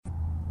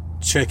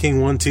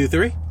Checking 1, 2,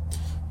 3.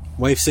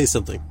 Wife, say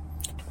something.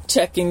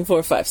 Checking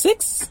 4, 5,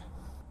 6.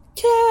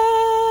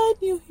 Can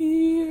you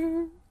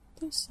hear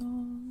the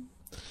song?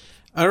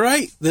 All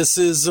right, this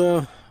is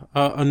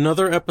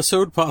another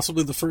episode,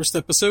 possibly the first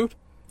episode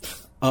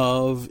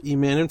of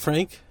Iman and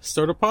Frank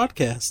Start a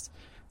Podcast.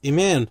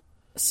 Iman.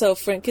 So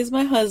Frank is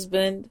my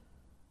husband.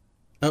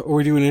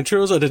 We're doing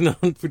intros?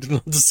 We did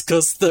not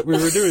discuss that we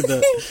were doing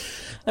that.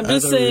 I'm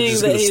just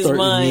saying that he's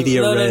mine.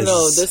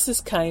 No. This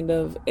is kind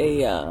of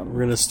a... We're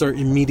going to start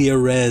in media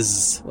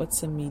res.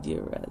 What's a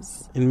media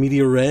res? In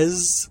media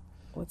res?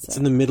 What's that? It's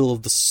in the middle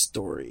of the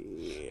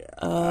story.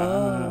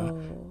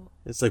 Oh.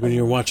 It's like when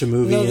you watch a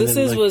movie. No, and this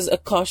then, was a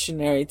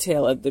cautionary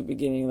tale at the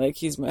beginning. Like,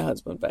 he's my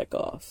husband, back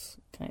off.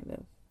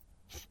 Kind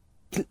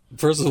of.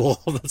 First of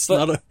all, that's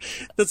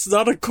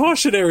not a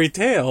cautionary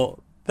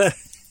tale. That's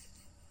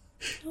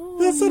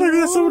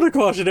not what a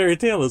cautionary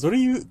tale is. What are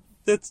you...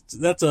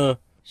 That's a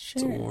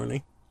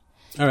warning.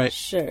 All right.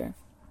 Sure.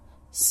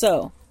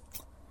 So.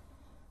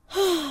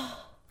 How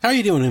are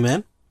you doing,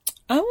 man?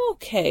 I'm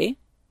okay.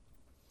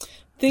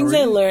 Things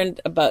I learned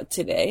about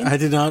today. I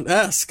did not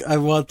ask.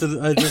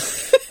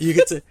 You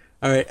could say,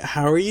 all right,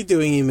 how are you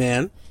doing,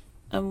 man?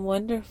 I'm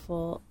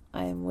wonderful.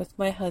 I'm with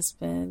my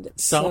husband.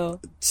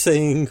 Stop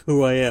saying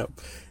who I am.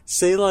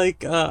 Say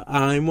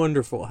I'm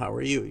wonderful. How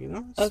are you? You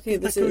know? Okay,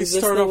 is this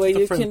the way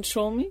you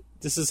control me?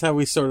 This is how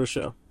we start a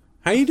show.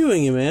 How are you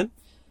doing, man?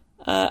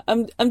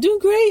 I'm doing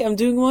great. I'm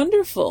doing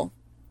wonderful.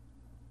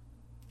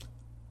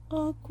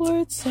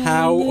 Awkward silence.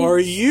 How are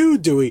you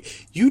doing?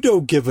 You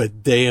don't give a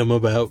damn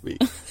about me.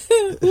 Who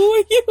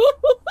are you?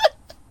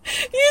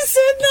 You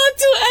said not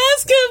to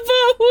ask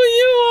about who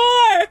you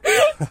are.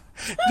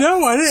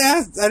 No, I didn't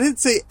ask. I didn't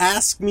say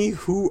ask me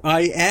who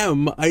I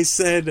am. I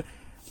said,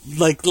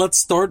 let's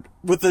start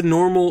with a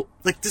normal.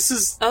 This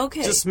is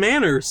just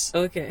manners.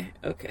 Okay.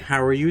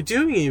 How are you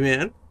doing,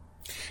 man?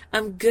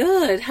 I'm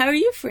good. How are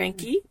you,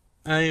 Frankie?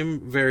 I am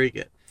very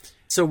good.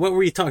 So, what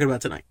were you talking about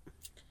tonight?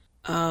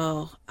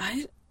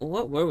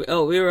 What were we?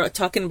 Oh, we were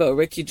talking about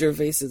Ricky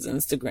Gervais's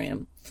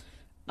Instagram.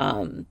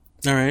 All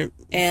right.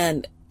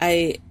 And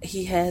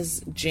he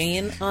has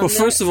Jane on. Well,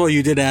 first of all,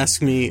 you did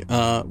ask me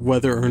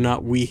whether or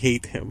not we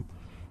hate him.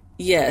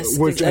 Yes,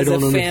 which as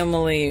a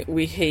family,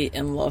 we hate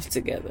and love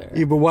together.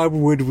 Yeah, but why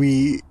would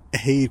we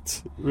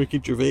hate Ricky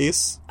Gervais?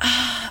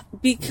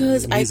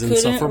 Because I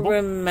couldn't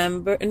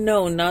remember.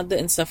 No, not the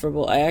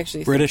insufferable. I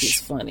actually think he's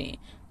funny.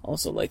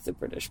 Also like the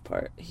British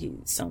part. He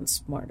sounds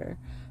smarter.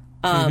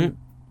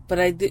 But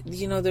I did,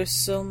 there's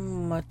so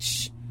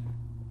much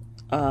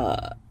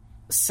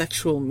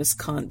sexual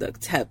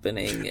misconduct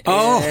happening.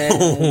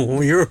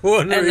 You're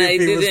wondering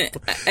if he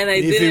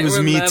was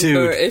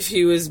remember if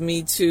he was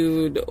Me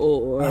Too'd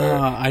or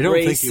I don't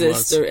racist think he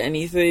was. or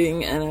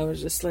anything. And I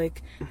was just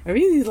like, I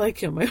really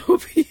like him. I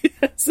hope he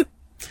has.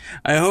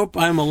 I hope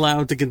I'm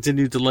allowed to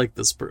continue to like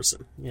this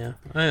person. Yeah,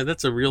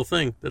 that's a real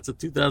thing. That's a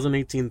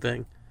 2018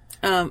 thing.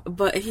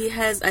 But he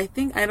has, I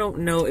don't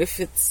know if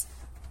it's,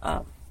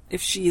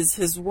 if she is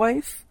his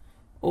wife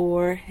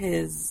or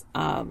his,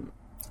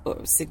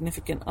 or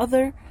significant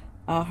other.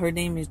 Her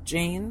name is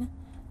Jane.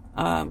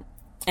 And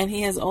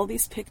he has all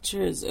these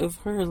pictures of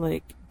her,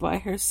 by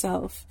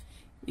herself,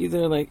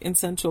 either, in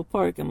Central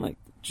Park and,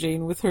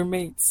 Jane with her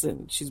mates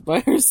and she's by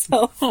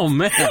herself. Oh,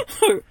 man.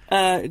 Or,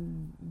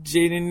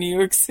 Jane in New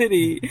York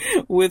City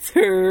with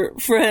her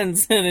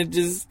friends and it's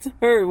just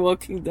her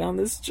walking down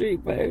the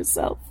street by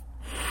herself.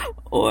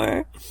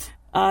 Or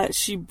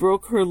she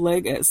broke her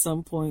leg at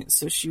some point,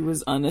 so she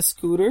was on a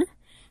scooter,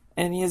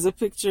 and he has a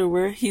picture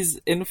where he's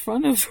in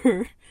front of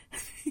her.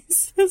 He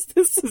says,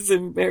 "This is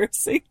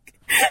embarrassing,"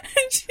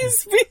 and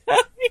she's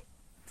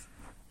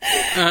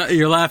behind.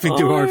 You're laughing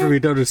too hard for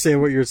me to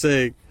understand what you're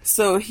saying.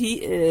 So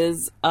he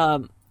is,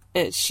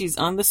 she's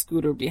on the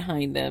scooter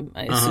behind him,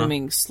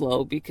 assuming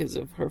slow because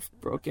of her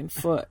broken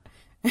foot.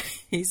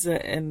 He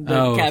said, and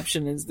the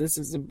caption is, "This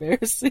is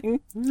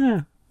embarrassing."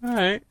 Yeah, all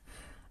right.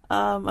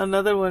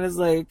 Another one is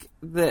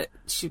that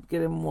she'd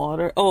get him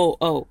water.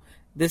 Oh,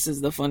 this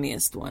is the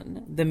funniest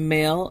one. The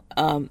male,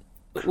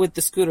 with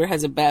the scooter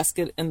has a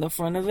basket in the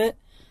front of it.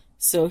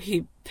 So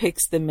he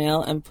picks the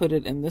mail and put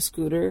it in the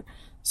scooter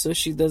so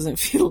she doesn't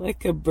feel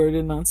like a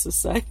burden on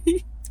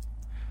society.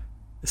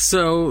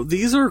 So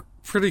these are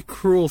pretty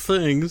cruel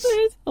things.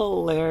 It's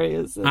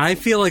hilarious. I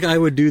feel like I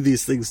would do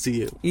these things to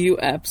you. You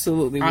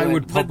absolutely would. I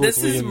would publicly But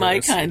this is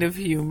my kind of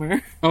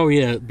humor. Oh,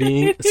 yeah.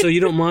 So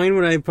you don't mind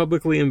when I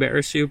publicly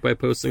embarrass you by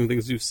posting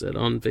things you've said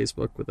on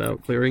Facebook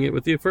without clearing it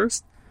with you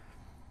first?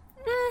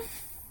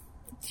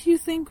 Do you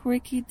think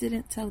Ricky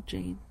didn't tell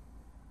Jane?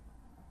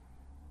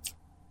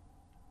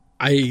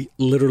 I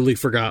literally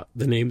forgot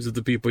the names of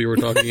the people you were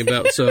talking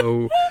about,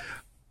 so...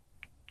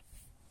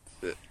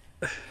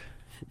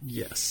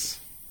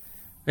 Yes.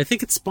 I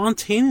think it's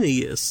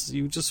spontaneous.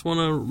 You just want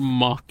to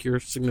mock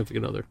your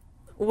significant other.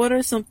 What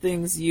are some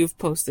things you've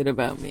posted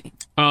about me?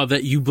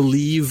 That you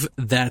believe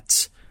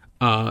that...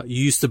 you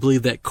used to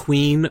believe that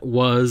Queen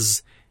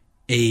was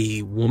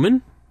a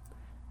woman?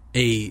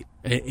 A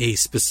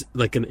specific,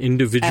 like an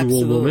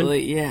individual woman?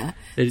 Absolutely, yeah.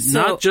 It's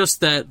not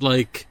just that,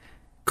 like,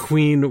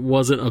 Queen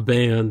wasn't a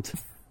band,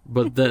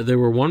 but that they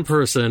were one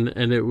person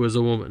and it was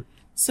a woman.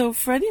 So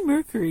Freddie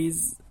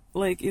Mercury's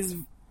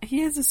he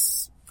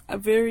has a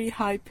very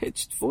high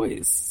pitched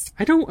voice.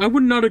 I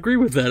would not agree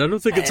with that. I don't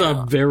think it's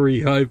a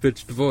very high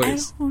pitched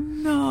voice. I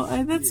don't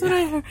know. That's what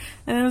I heard,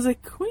 and I was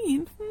like,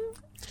 Queen.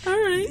 All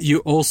right. You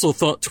also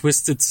thought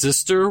Twisted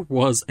Sister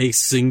was a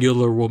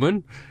singular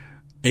woman,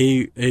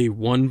 a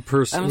one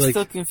person. I'm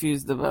still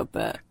confused about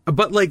that.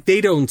 But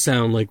they don't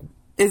sound like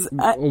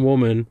a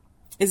woman.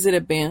 Is it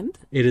a band?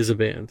 It is a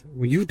band.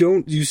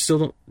 You still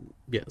don't.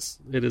 Yes,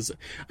 it is.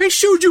 I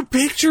showed you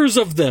pictures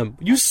of them.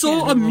 You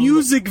saw a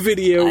music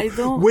video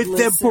with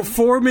them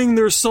performing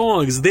their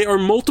songs. They are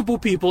multiple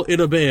people in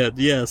a band.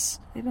 Yes.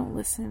 I don't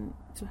listen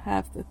to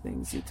half the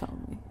things you tell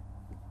me.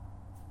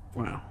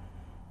 Wow.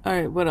 All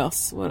right, what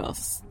else?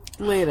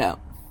 Lay it out.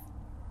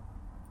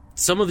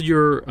 Some of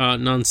your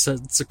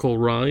nonsensical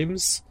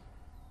rhymes.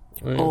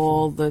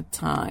 All the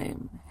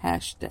time.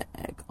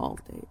 Hashtag all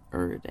day,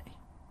 day.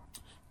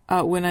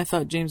 When I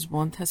thought James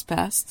Blunt has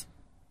passed.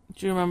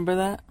 Do you remember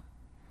that?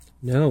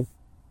 No.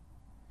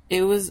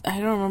 It was, I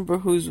don't remember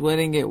whose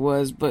wedding it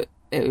was, but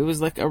it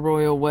was like a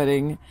royal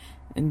wedding.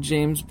 And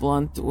James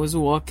Blunt was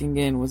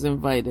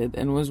invited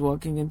and was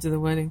walking into the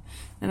wedding.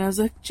 And I was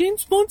like,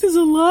 James Blunt is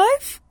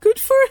alive? Good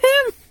for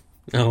him.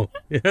 Oh,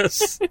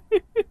 yes.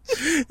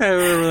 I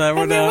remember that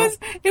one now.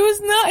 It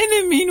was not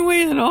in a mean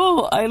way at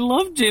all. I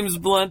love James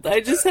Blunt.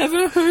 I just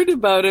haven't heard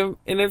about him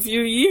in a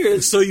few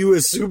years. So you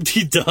assumed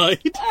he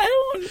died?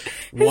 I don't.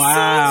 His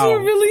songs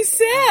were really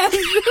sad.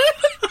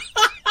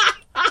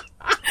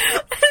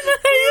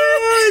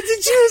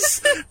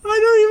 I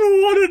don't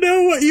even want to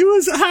know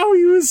how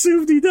you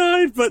assumed he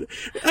died, but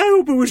I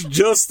hope it was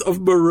just of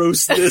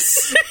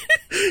moroseness.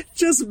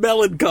 Just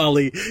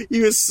melancholy.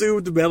 You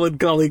assumed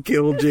melancholy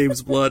killed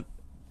James Blunt.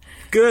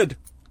 Good.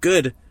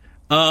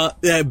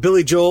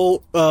 Billy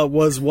Joel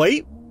was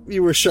white?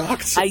 You were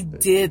shocked? I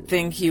did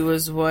think he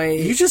was white.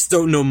 You just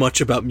don't know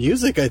much about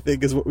music, I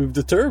think, is what we've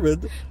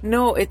determined.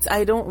 No,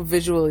 I don't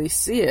visually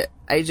see it.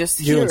 I just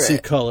hear it. You don't see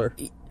color.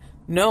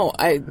 No,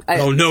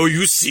 Oh, no,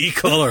 you see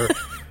color.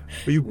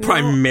 You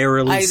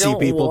primarily see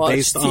people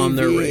based on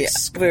their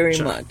race. Very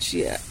much,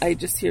 yeah. I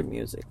just hear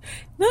music.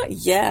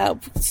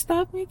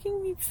 Stop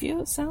making me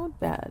sound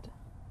bad.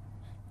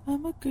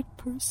 I'm a good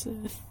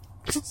person.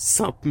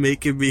 Stop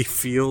making me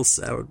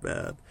sound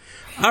bad.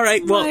 All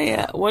right,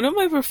 well... one of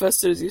my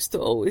professors used to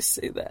always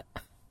say that.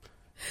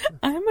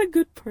 I'm a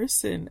good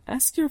person.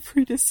 Ask your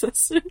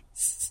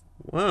predecessors.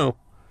 Wow.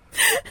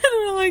 And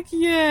we're like,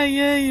 yeah,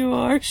 you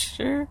are,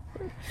 sure.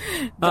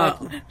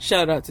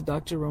 Shout out to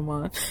Dr.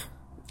 Roman.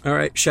 All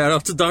right, shout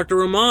out to Dr.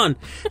 Roman.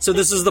 So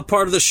this is the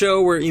part of the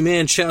show where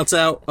Iman shouts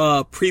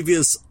out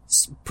previous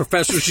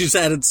professors she's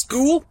had in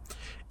school.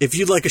 If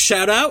you'd like a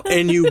shout out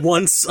and you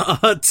once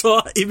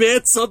taught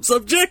Iman some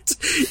subject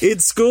in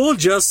school,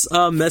 just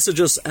message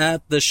us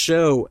at the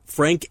show,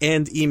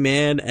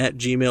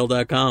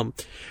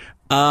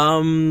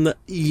 frankandiman@gmail.com.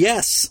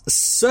 Yes,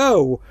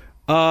 so...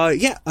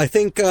 I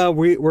think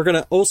we're going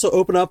to also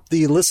open up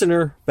the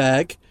listener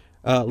bag.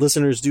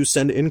 Listeners do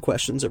send in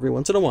questions every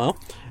once in a while,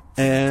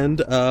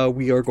 and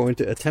we are going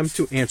to attempt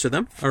to answer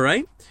them. All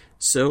right?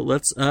 So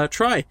let's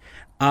try.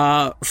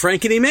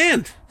 Frank and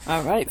Iman.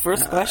 All right,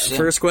 first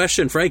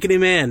question. Frank and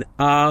Iman.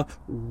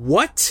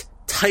 What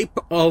type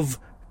of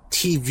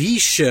TV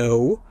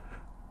show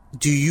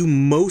do you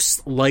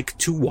most like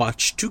to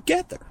watch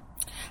together?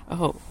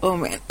 Oh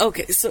man.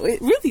 Okay, so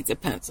it really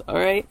depends, all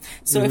right?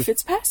 So if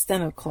it's past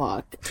 10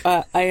 o'clock,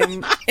 I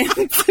am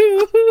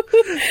into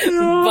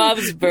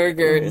Bob's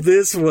Burgers.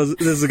 This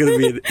is going to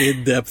be an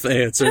in-depth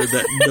answer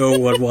that no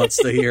one wants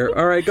to hear.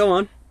 All right, go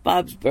on.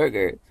 Bob's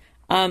Burgers.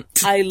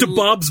 The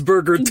Bob's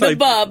Burger type. The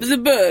Bob's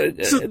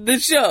Burger. The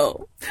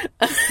show.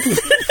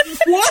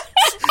 What?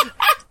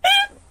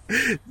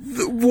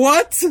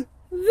 What?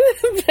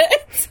 The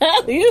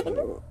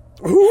Italian.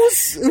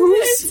 Who's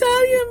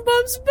Italian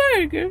Bob's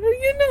Burger?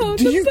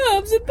 Bob's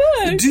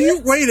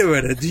Burger. Wait a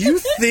minute. Do you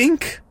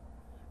think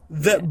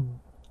that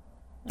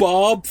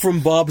Bob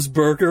from Bob's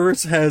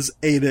Burgers has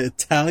an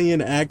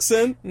Italian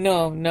accent?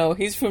 No,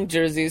 he's from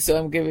Jersey, so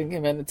I'm giving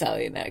him an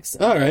Italian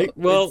accent. All right,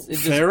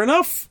 fair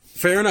enough.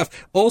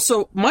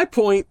 Also, my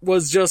point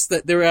was just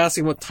that they were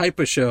asking what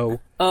type of show.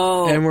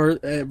 Oh. And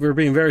we're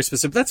being very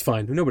specific. That's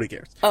fine. Nobody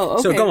cares. Oh,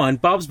 okay. So go on.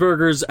 Bob's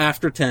Burgers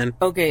after 10.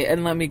 Okay,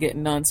 and let me get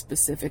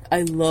non-specific.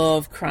 I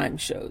love crime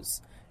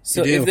shows.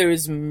 So if there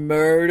is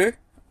murder,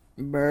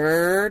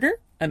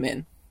 I'm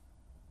in.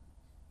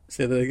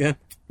 Say that again.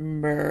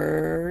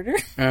 Murder.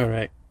 All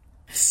right.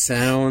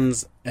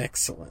 Sounds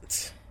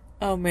excellent.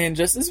 Oh man,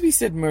 just as we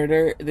said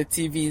murder, the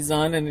TV's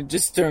on and it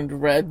just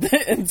turned red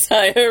the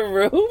entire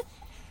room.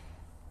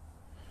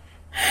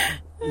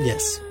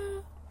 Yes.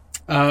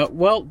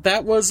 Well,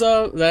 that was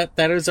that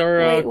is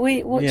our.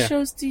 Wait. What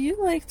shows do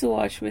you like to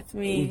watch with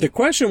me? The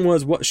question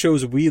was what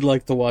shows we'd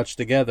like to watch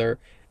together,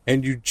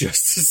 and you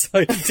just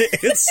decided to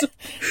answer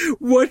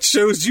what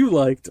shows you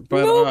liked.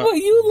 But, no, but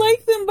you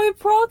like them by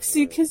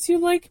proxy because you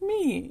like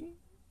me.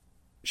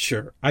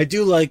 Sure. I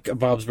do like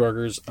Bob's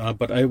Burgers,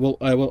 but I will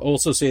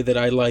also say that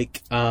I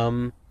like...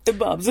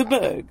 Bob's a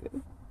burger.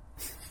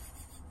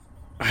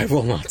 I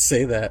will not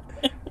say that.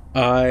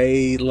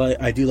 I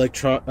do like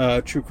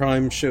true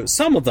crime shows.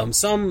 Some of them.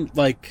 Some,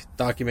 like,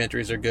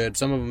 documentaries are good.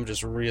 Some of them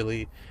just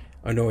really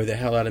annoy the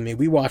hell out of me.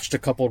 We watched a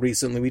couple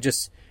recently.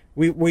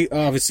 We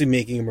obviously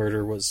Making a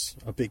Murder was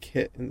a big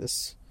hit in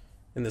this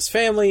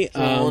family.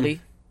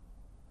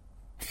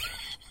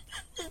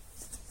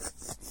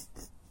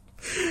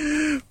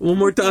 One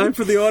more time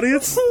for the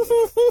audience.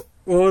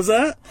 What was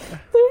that? They're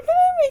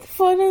gonna make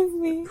fun of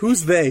me.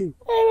 Who's they? I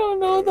don't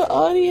know, the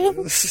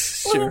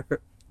audience. Sure.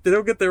 They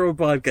don't get their own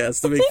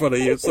podcast to make fun of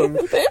you. So Can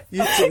you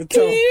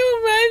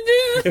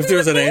imagine? If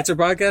there's an answer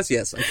podcast,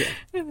 yes, I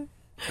can.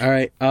 All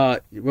right.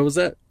 What was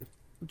that?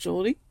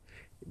 Jody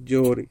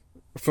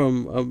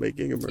from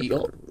Making a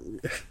Murder.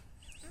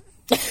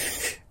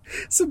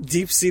 Some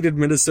deep-seated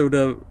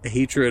Minnesota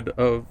hatred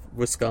of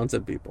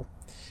Wisconsin people.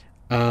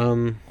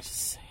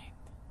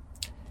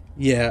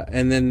 Yeah,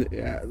 and then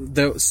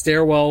the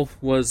stairwell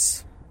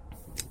was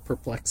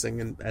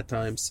perplexing at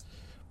times,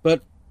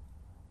 but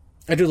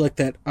I do like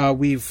that. I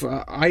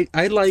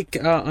like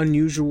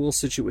unusual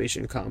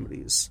situation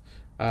comedies.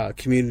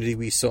 Community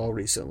we saw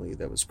recently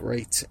that was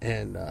great,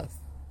 and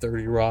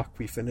 30 Rock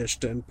we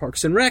finished, and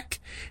Parks and Rec.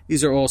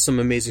 These are all some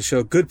amazing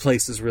shows. Good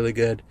Place is really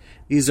good.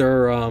 These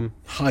are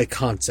high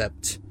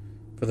concept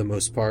for the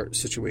most part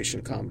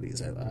situation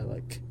comedies. I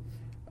like.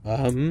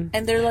 And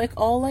they're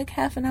all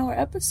half an hour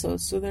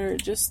episodes, so they're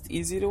just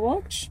easy to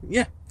watch.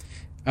 Yeah.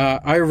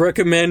 I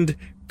recommend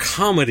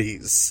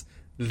comedies.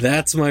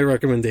 That's my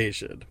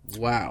recommendation.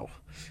 Wow.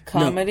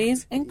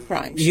 Comedies and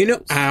crime shows. You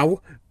know,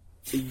 ow.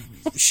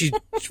 She,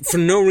 for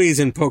no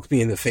reason, poked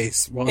me in the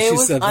face while she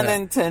said that. It was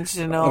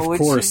unintentional, Of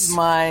which course. is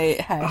my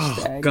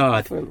hashtag Oh,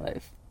 God. for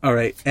life. All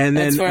right. And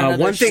then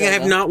one thing I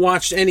have not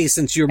watched any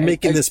since you're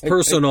making this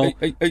personal.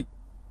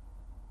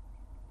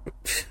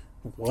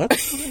 What?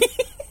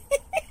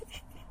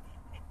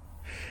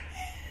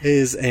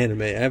 Is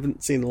anime. I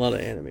haven't seen a lot of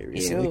anime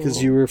recently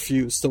because you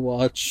refuse to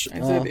watch. I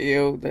said,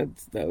 ew.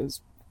 That was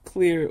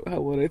clear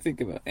what I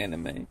think about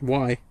anime.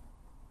 Why?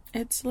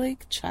 It's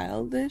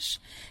childish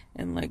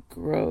and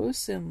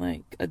gross,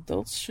 and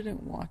adults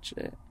shouldn't watch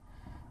it.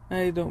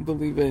 I don't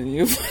believe any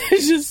of what I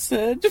just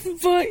said, but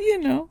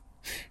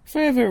if I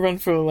ever run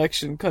for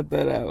election, cut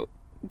that out.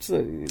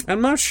 So,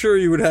 I'm not sure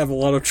you would have a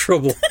lot of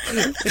trouble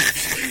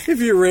if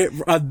you were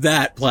on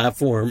that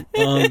platform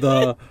on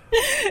the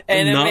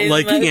not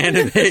liking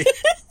anime.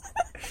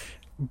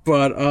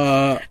 But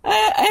I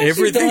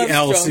everything don't have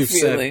else strong you've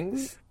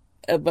feelings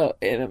about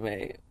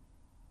anime.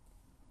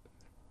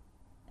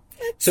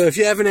 So if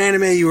you have an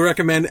anime you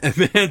recommend a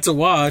man to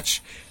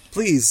watch,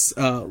 please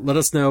let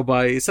us know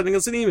by sending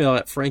us an email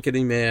at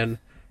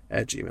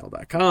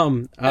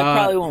frankandyman@gmail.com. I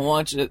probably won't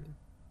watch it.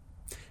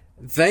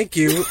 Thank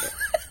you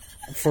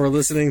for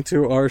listening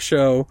to our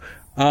show.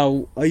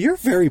 You're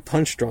very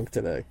punch drunk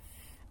today.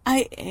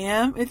 I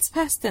am. It's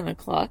past 10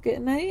 o'clock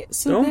at night.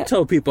 So don't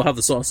tell people how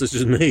the sausage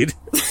is made.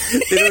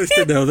 They don't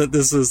have to know that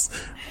this is...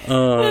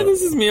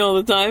 this is me all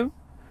the time.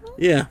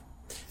 Yeah.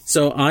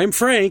 So I'm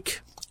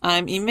Frank.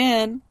 I'm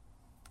Iman.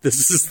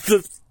 This is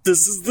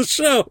the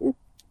show.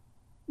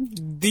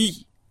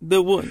 The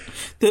one,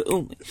 the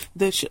only,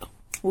 the show.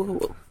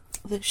 Whoa,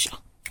 the show.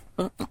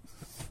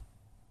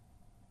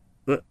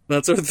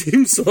 That's our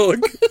theme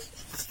song.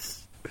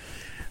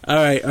 All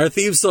right, our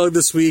theme song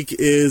this week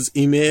is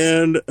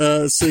Iman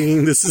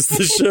singing "This Is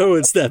the Show"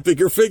 and snapping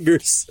her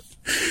fingers.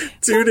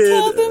 Tune in.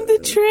 Tell them the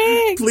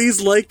trick.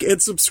 Please like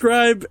and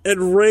subscribe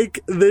and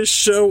rank this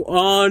show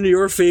on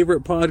your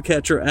favorite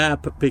podcatcher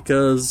app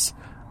because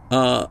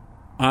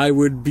I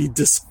would be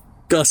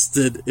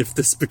disgusted if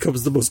this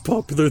becomes the most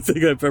popular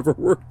thing I've ever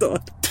worked on.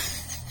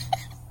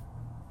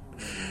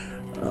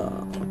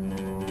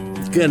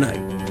 Good night.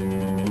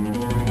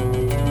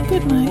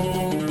 Good night.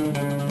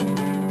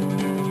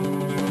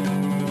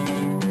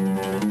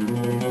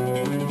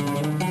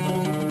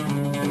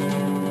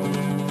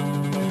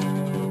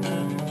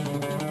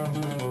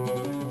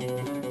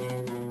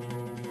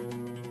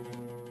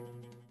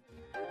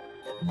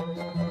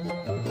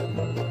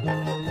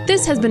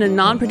 This has been a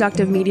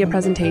non-productive media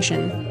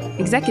presentation.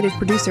 Executive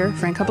producer,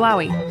 Frank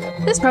Hablawi.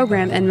 This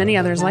program and many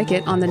others like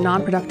it on the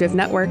Non-Productive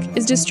Network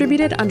is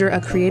distributed under a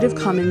Creative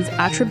Commons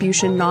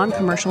Attribution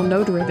Non-Commercial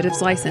No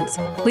Derivatives license.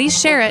 Please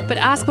share it, but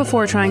ask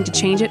before trying to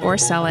change it or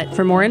sell it.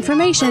 For more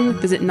information,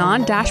 visit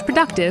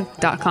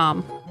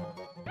non-productive.com.